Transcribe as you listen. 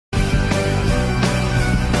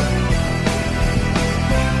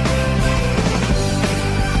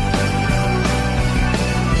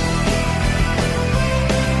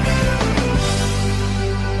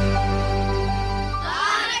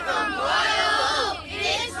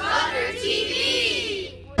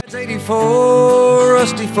'84,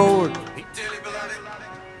 Rusty Ford.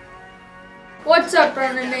 What's up,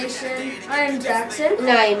 Runner Nation? I am Jackson. And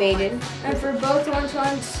I am Aiden. And for both lunch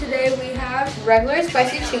today we have regular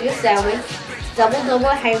spicy chicken sandwich, double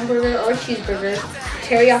hamburger or cheeseburger,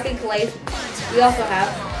 teriyaki glaze. We also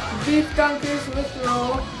have beef dunkers with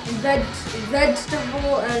roll,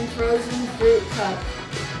 vegetable and frozen fruit cup.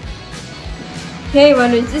 Hey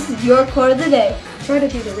runners, this is your quote of the day. Try to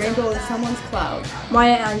be the rainbow in someone's cloud.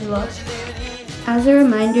 Maya Angelou. As a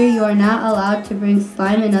reminder, you are not allowed to bring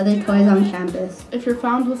slime and other toys on campus. If you're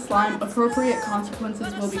found with slime, appropriate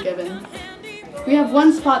consequences will be given. We have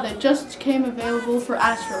one spot that just came available for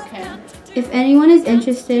AstroCamp. If anyone is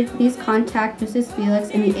interested, please contact Mrs. Felix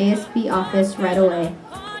in the ASB office right away.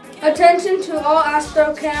 Attention to all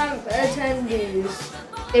AstroCamp attendees.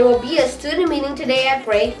 There will be a student meeting today at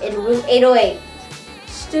break in room 808.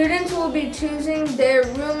 Students will be choosing their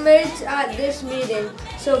roommates at this meeting,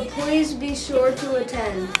 so please be sure to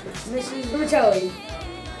attend. Mrs. Rutelli.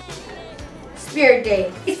 Spirit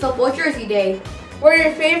Day. It's Football Jersey Day. Wear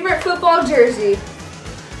your favorite football jersey.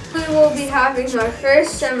 We will be having our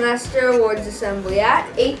first semester awards assembly at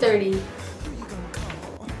 8:30.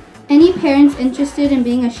 Any parents interested in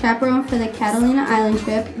being a chaperone for the Catalina Island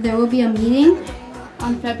trip, there will be a meeting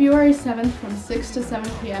on February 7th from 6 to 7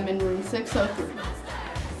 p.m. in room 603.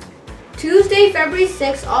 Tuesday, February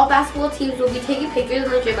 6th, all basketball teams will be taking pictures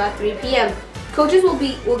in the gym at 3 p.m. Coaches will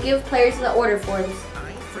give players the order forms.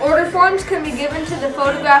 Order forms can be given to the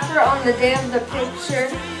photographer on the day of the picture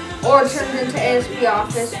or turned into ASB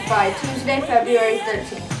office by Tuesday, February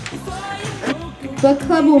 13th. Book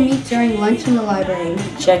club will meet during lunch in the library.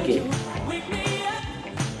 Check it.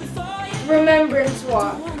 Remembrance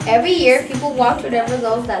walk. Every year, people walk to remember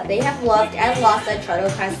those that they have loved and lost at Charter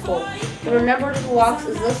High School. The Remembrance Walks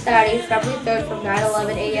is this Saturday, February 3rd from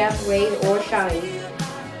 9-11 a.m., rain or shine.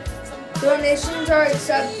 Donations are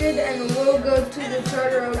accepted and will go to the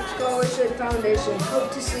Charter Oak Scholarship Foundation.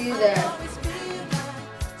 Hope to see you there.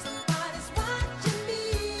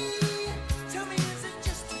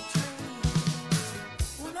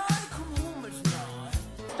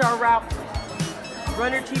 Star Ralph,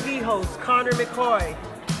 Runner TV host Connor McCoy.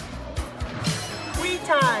 Free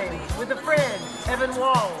time with a friend, Evan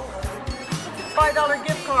Wall. $5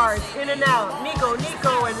 gift cards, In and Out, Nico,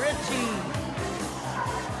 and Richie.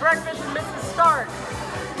 Breakfast with Mrs. Stark.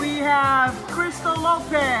 We have Crystal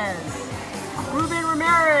Lopez, Ruben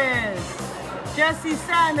Ramirez, Jesse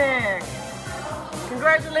Samick.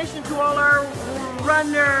 Congratulations to all our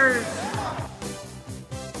runners.